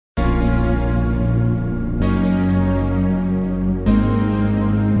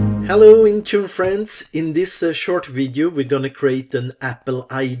Hello Intune friends, in this short video we're going to create an Apple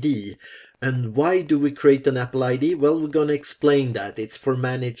ID. And why do we create an Apple ID? Well, we're going to explain that. It's for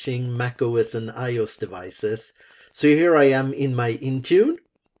managing macOS and iOS devices. So here I am in my Intune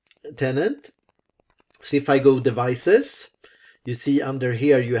tenant. So if I go devices, you see under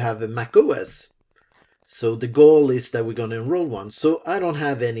here you have a macOS. So the goal is that we're going to enroll one. So I don't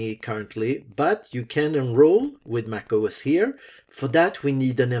have any currently, but you can enroll with macOS here. For that we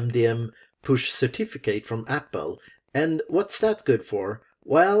need an MDM push certificate from Apple. And what's that good for?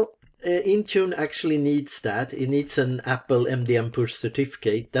 Well, Intune actually needs that. It needs an Apple MDM push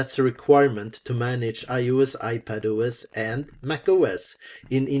certificate. That's a requirement to manage iOS, iPadOS and macOS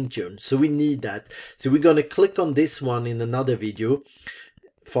in Intune. So we need that. So we're going to click on this one in another video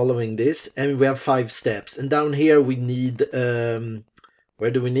following this, and we have 5 steps. And down here we need where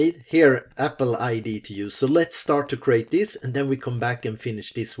do we need? Here, Apple ID to use. So let's start to create this, and then we come back and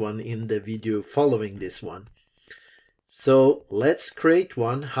finish this one in the video following this one. So let's create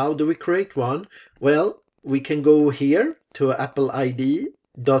one. How do we create one? Well, we can go here to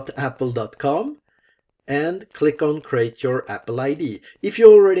appleid.apple.com and click on create your Apple ID. If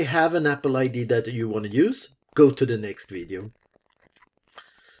you already have an Apple ID that you want to use, go to the next video.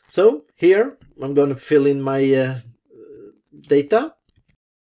 So here I'm going to fill in my data.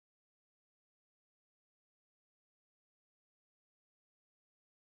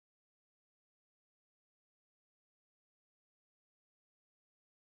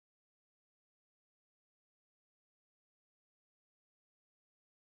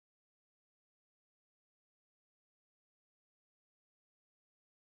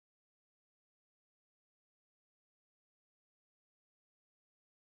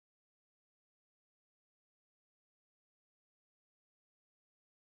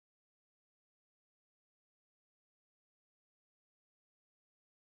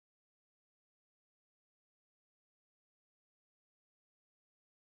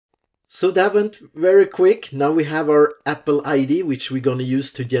 So that went very quick. Now we have our Apple ID, which we're going to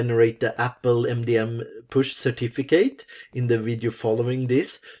use to generate the Apple MDM push certificate in the video following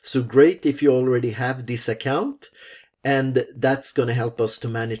this. So great if you already have this account. And that's going to help us to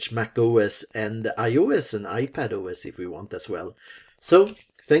manage macOS and iOS and iPadOS if we want as well. So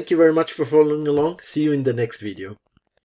thank you very much for following along. See you in the next video.